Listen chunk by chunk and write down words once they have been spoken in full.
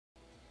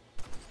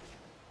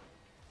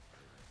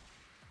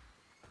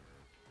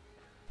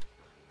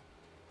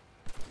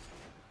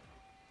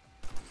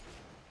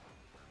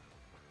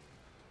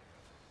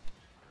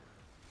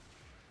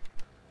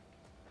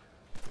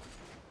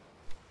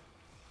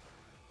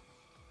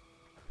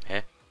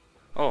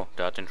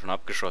hat den schon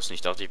abgeschossen.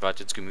 Ich dachte, ich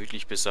warte jetzt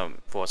gemütlich, bis er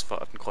vor das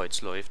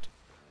Fahrtenkreuz läuft.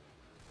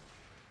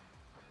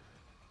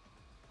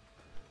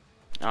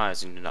 Ah,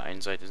 sind in der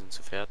einen Seite sind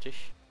sie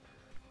fertig.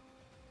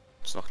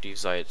 Jetzt noch die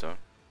Seite.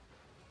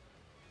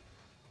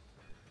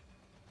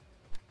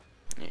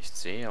 Ich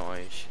sehe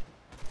euch.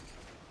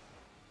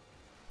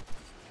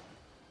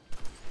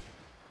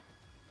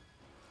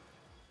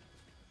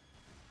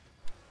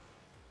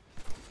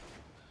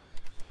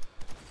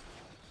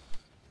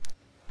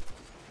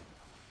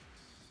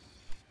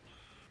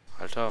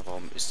 Alter,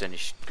 warum ist der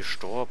nicht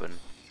gestorben?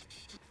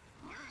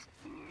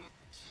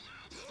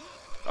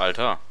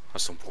 Alter,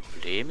 hast du ein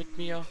Problem mit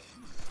mir?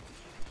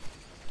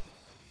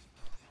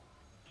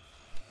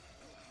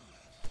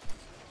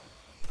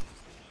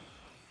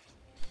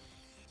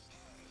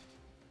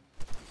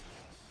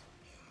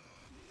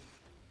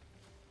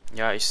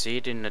 Ja, ich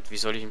sehe den nicht. Wie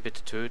soll ich ihn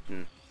bitte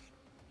töten?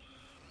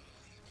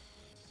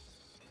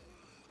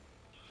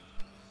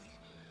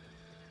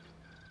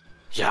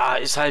 Ja,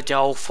 ist halt ja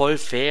auch voll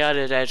fair.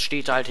 Der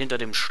steht halt hinter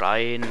dem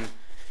Stein.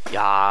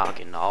 Ja,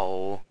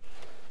 genau.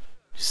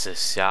 Das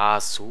ist ja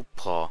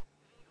super.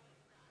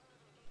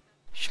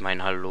 Ich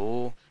meine,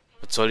 hallo?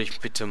 Was soll ich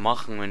bitte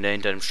machen, wenn der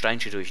hinter dem Stein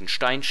steht? Durch einen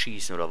Stein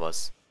schießen oder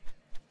was?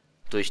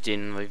 Durch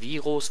den... Wie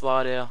groß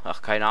war der?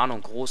 Ach, keine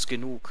Ahnung. Groß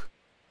genug.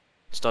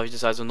 Jetzt darf ich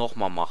das also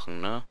nochmal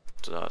machen, ne?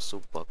 Ja,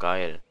 super,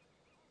 geil.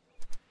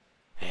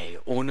 Hey,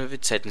 ohne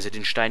Witz, hätten sie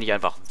den Stein nicht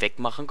einfach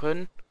wegmachen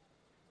können?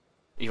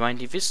 Ich meine,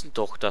 die wissen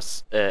doch,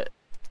 dass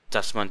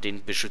man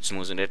den beschützen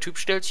muss. Und der Typ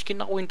stellt sich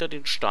genau hinter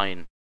den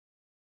Stein.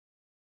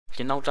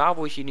 Genau da,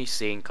 wo ich ihn nicht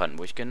sehen kann.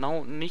 Wo ich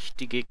genau nicht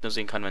die Gegner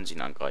sehen kann, wenn sie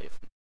ihn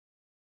angreifen.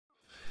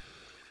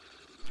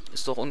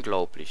 Ist doch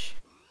unglaublich.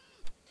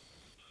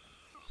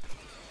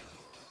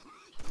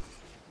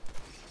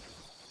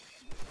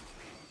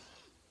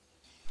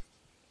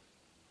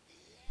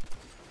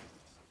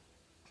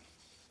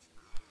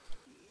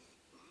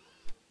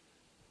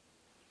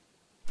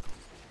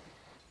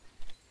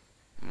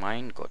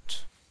 Mein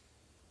Gott.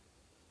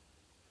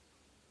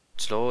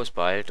 Jetzt los,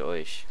 beeilt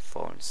euch,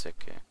 faulen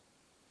Säcke.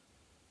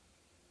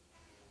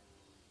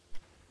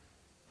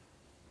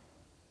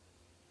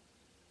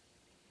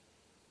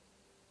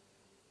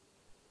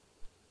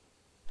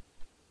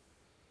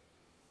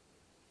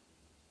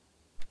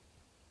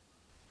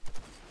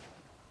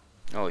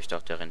 Oh, ich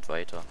dachte, er rennt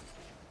weiter.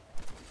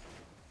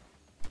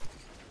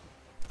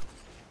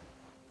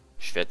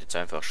 Ich werde jetzt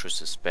einfach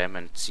Schüsse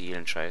spammen,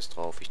 zielen, scheiß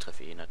drauf, ich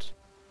treffe eh nicht.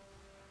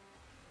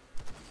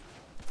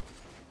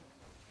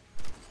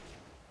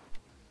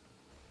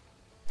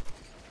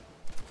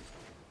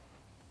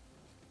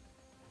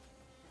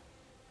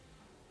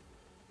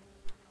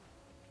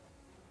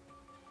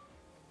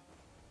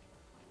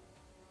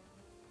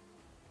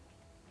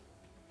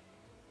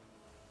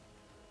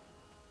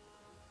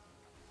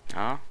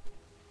 Ah?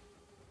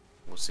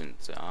 Wo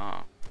sind sie?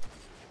 Ah.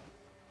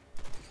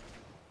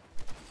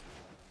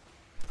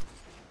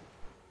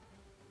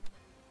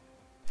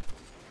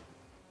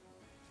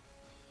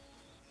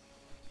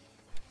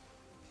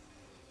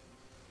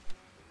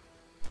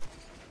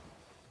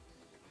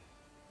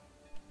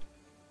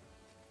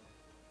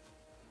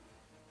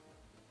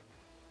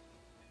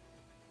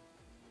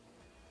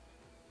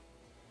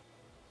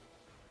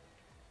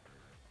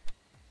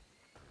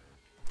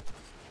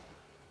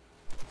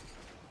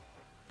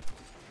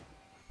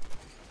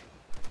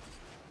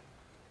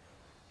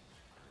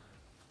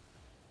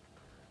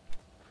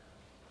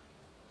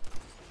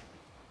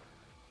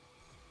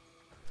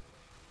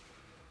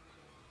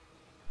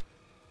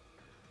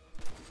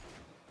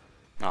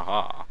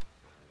 Aha.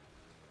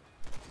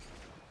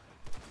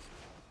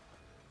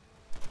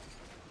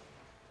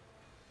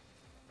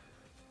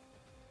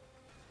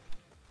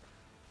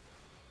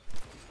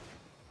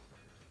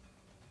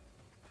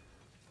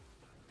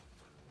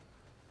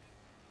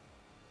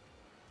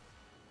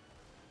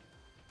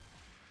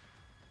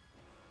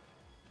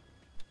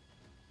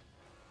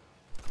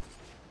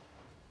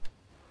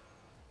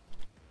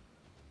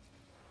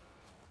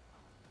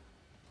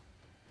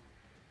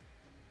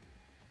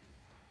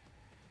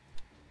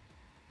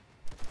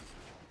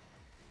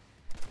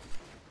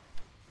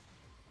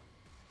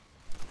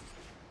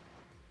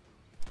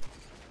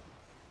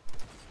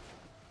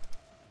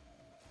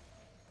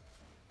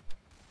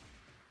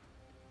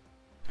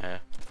 Hä?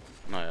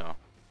 Naja.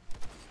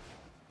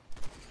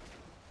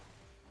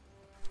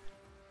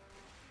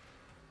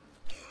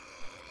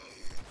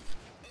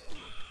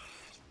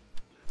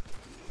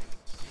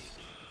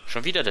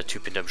 Schon wieder der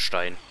Typ hinterm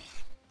Stein.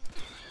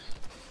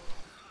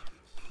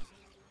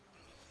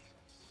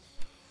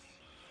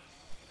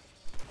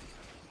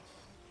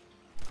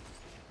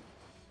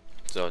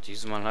 So,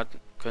 diesmal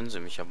können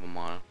sie mich aber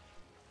mal.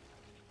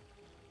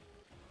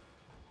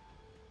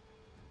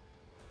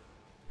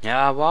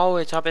 Ja, wow,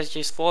 jetzt habe ich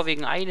es vor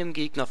wegen einem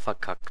Gegner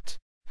verkackt.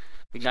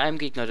 Wegen einem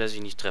Gegner, der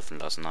sich nicht treffen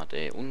lassen hat,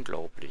 ey.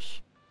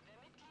 Unglaublich.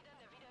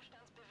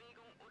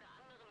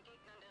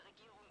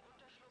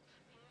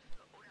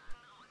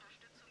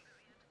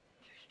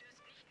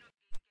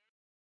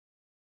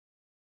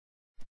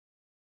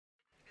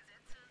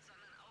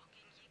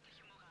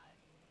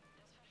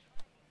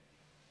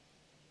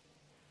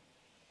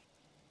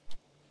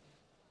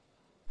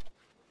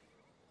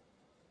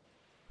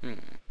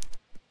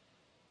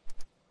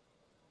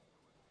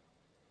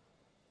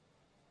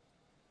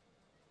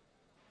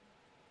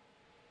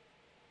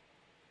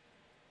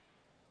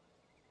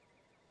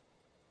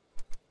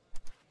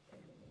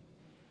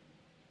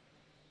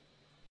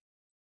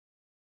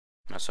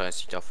 Das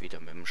heißt, ich darf wieder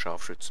mit dem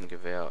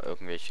Scharfschützengewehr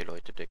irgendwelche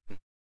Leute decken.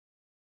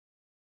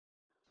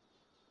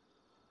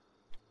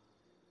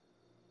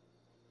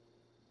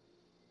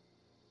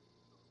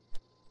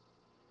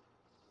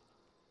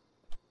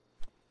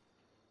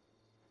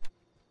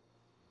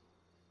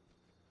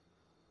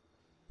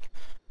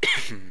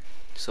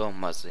 So,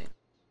 mal sehen,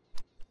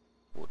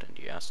 wo denn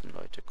die ersten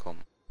Leute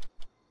kommen.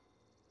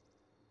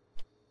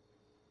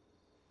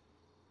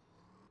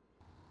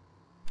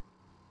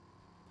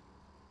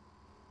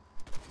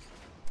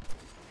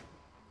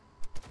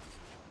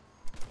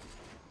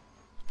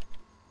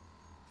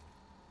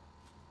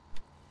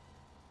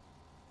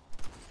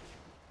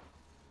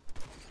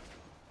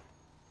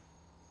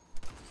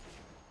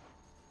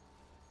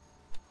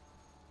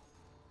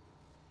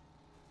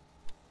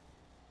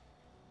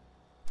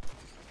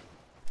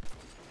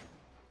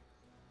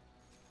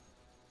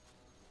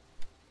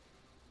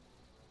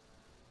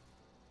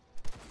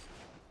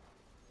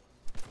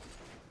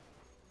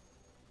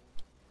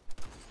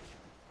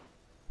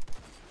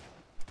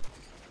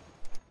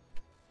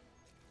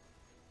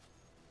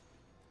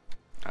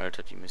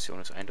 Alter, die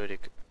Mission ist eindeutig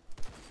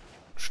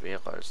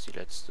schwerer als die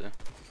letzte.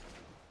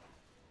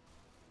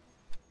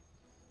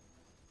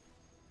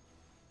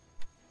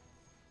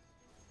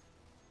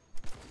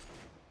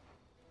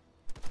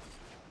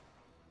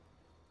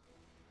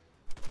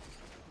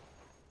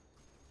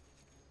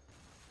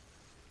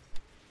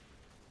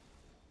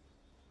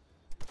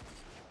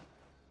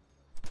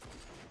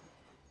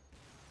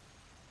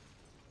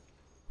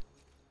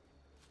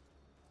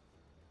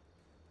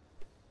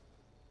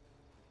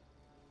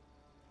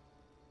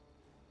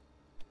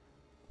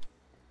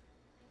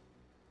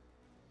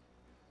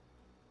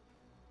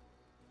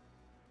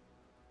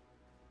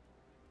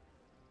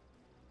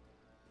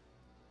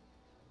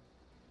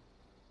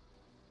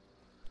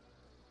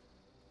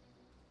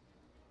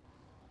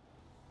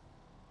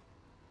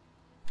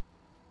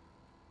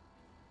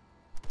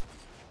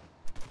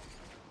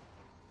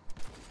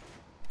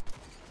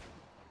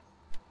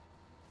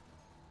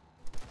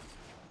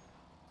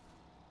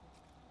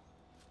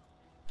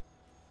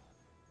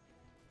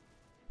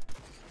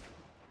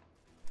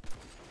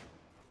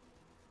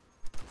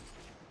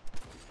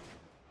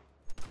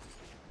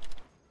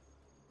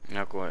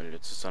 Ja gut,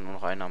 jetzt ist da nur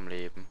noch einer am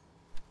Leben.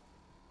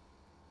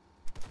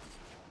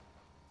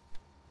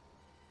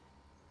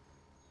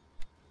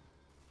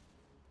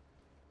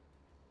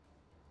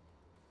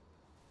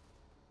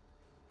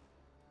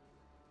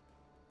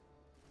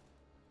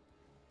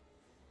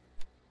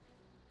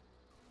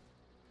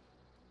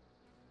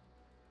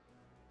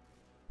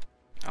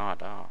 Ah,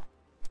 da.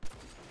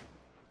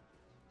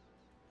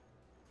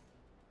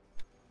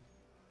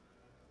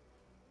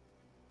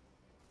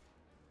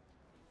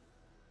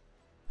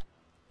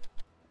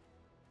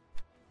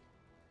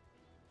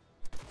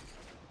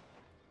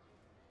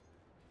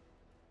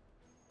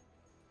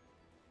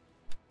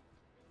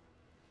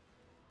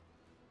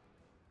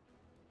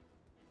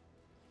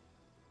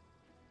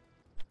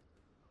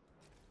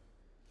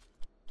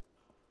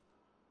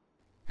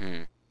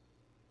 Hm.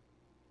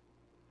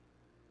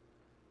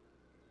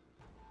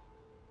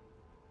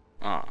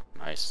 Ah,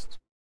 nice.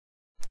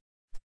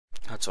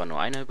 Hat zwar nur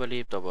einer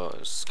überlebt, aber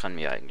es kann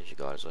mir eigentlich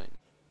egal sein.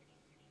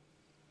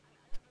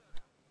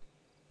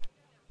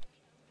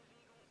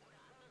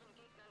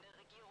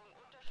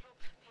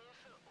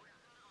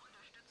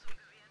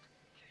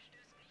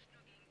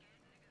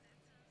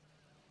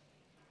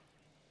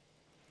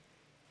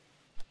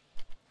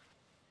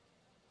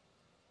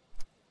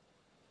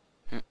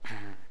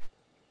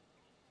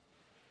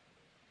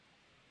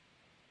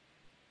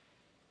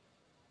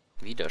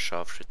 Wieder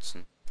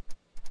Scharfschützen.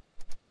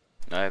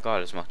 Na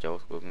egal, es macht ja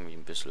auch irgendwie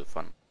ein bisschen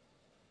Fun.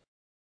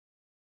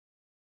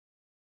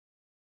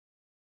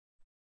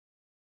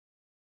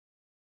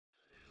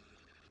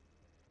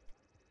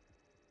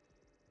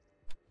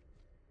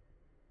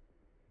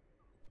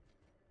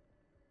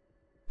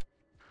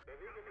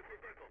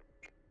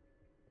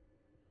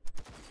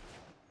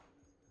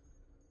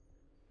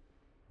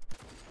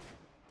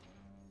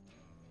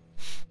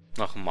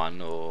 Ach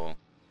Mann, oh.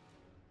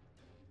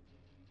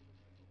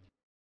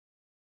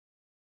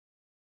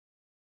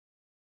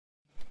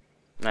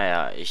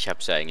 Naja, ich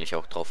hab's ja eigentlich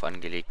auch drauf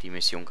angelegt, die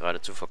Mission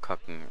gerade zu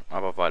verkacken,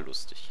 aber war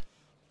lustig.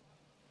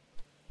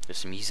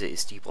 Das Miese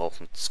ist, die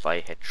brauchen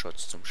 2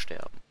 Headshots zum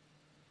Sterben,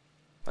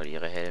 weil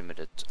ihre Helme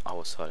das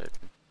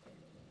aushalten.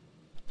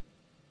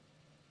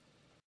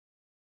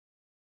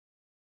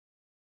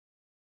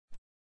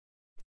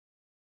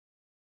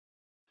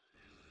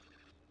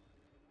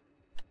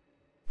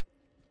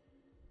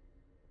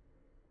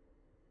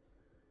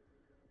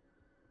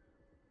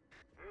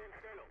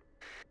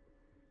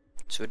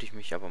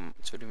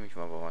 Jetzt würde mich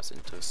aber was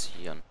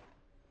interessieren.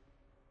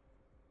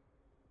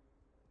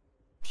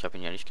 Ich habe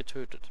ihn ja nicht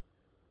getötet,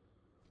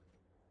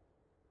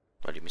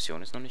 weil die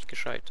Mission ist noch nicht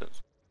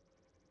gescheitert.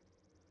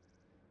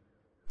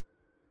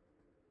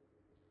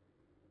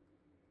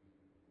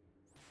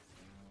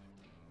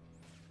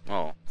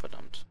 Oh,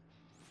 verdammt.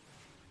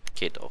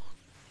 Geht auch.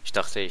 Ich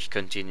dachte, ich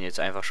könnte ihnen jetzt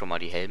einfach schon mal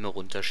die Helme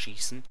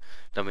runterschießen,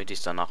 damit ich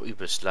es danach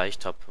übelst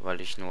leicht habe, weil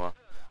ich nur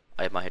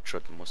einmal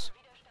headshotten muss.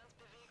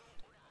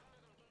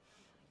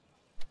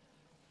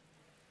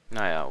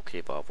 Naja,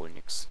 okay, war wohl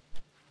nix.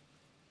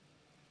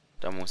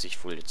 Da muss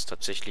ich wohl jetzt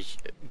tatsächlich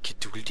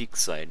geduldig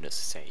sein. Das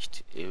ist ja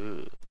echt...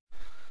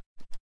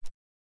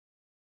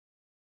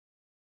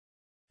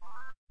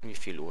 Wie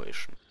viel Uhr ist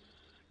schon?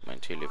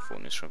 Mein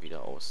Telefon ist schon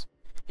wieder aus.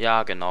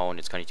 Ja, genau. Und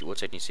jetzt kann ich die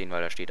Uhrzeit nicht sehen,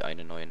 weil da steht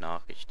eine neue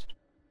Nachricht.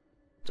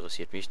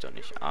 Interessiert mich doch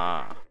nicht.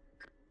 Ah.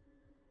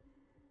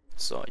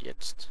 So,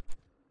 jetzt.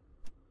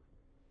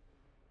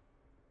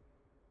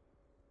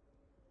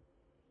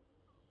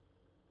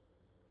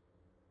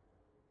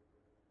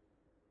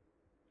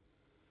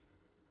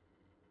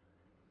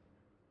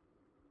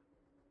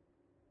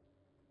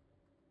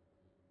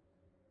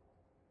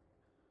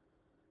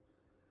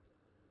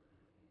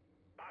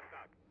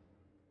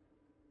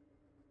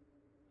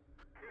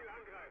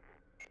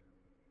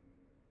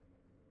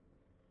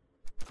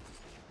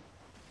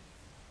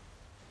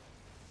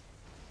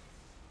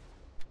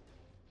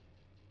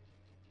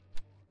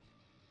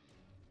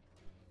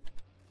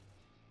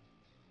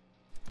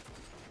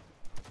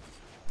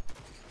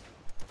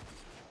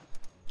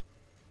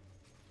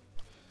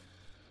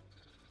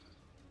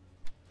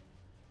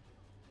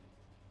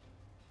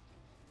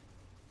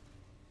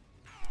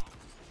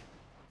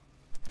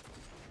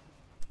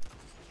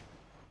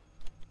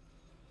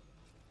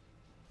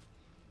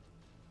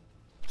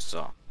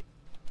 So.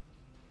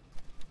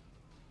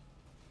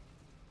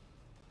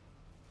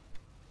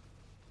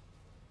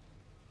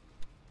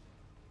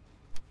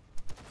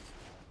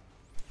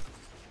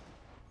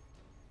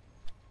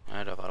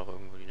 Ja, da war doch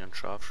irgendwo wieder ein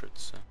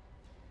Scharfschütze.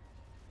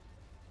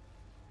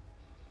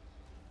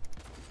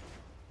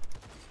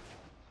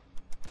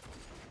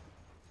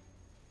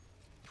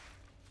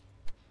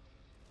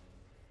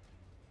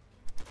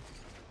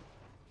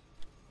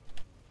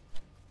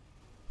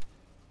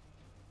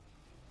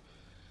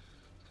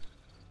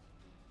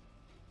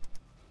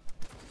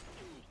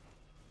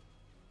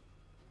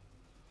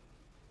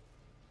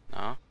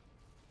 Na?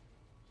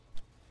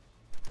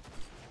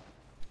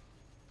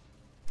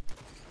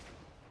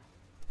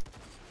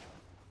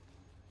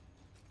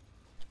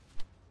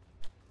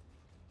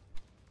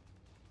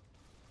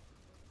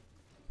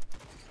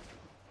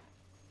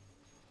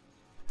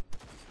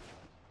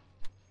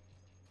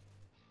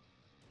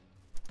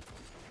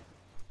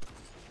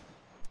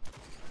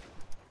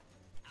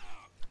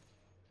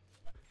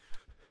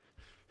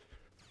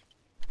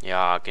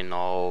 Ja,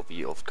 genau.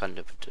 Wie oft kann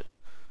der bitte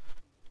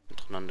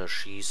miteinander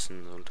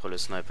schießen? So ein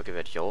tolles Snipergewehr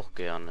hätte ich auch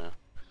gerne.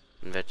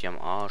 Dann werd ihr am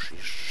Arsch,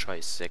 ihr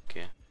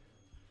Scheißsäcke.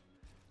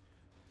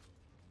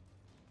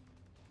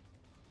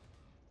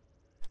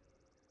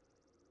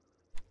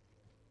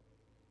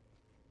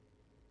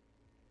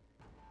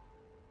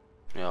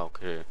 Ja,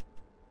 okay.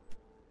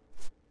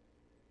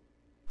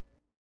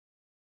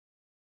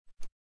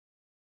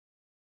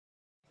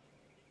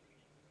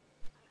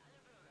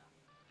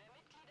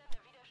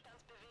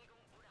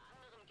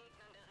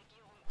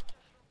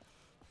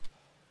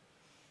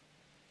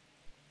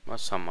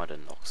 Was haben wir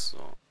denn noch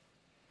so?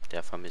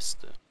 Der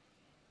Vermisste.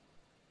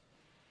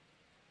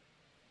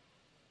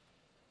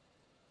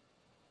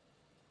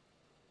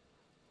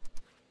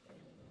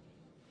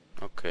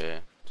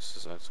 Okay. Das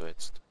ist also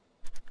jetzt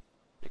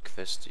eine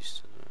Quest, die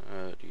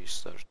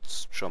ist da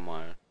jetzt schon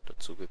mal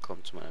dazu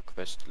gekommen zu meiner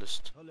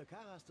Questlist. Tolle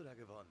Karre hast du da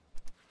gewonnen.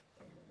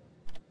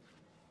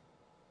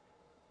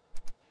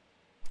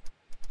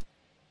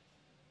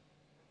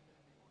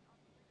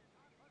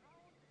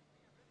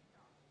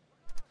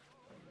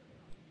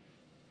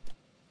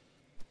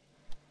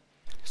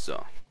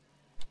 So.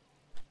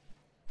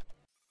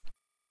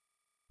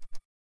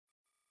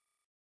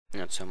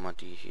 Jetzt haben wir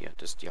die hier.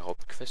 Das ist die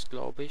Hauptquest,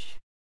 glaube ich.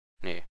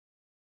 Nee.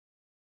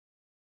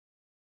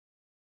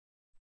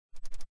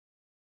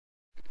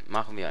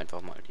 Machen wir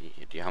einfach mal die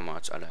hier. Die haben wir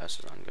als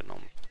allererstes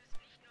angenommen.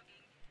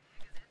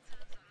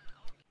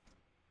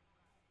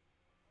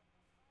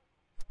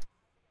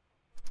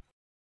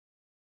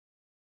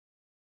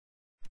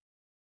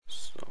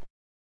 So.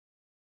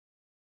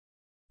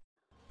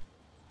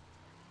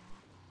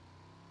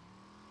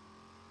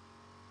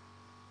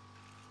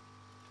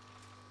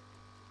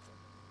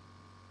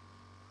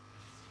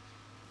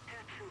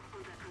 Hört zu,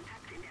 unser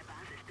Kontakt in der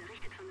Basis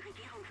berichtet von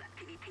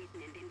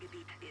Regierungsaktivitäten in dem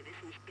Gebiet. Wir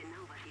wissen nicht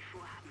genau, was sie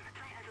vorhaben.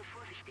 Sei also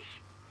vorsichtig.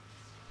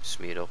 Ist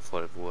mir doch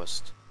voll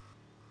Wurst.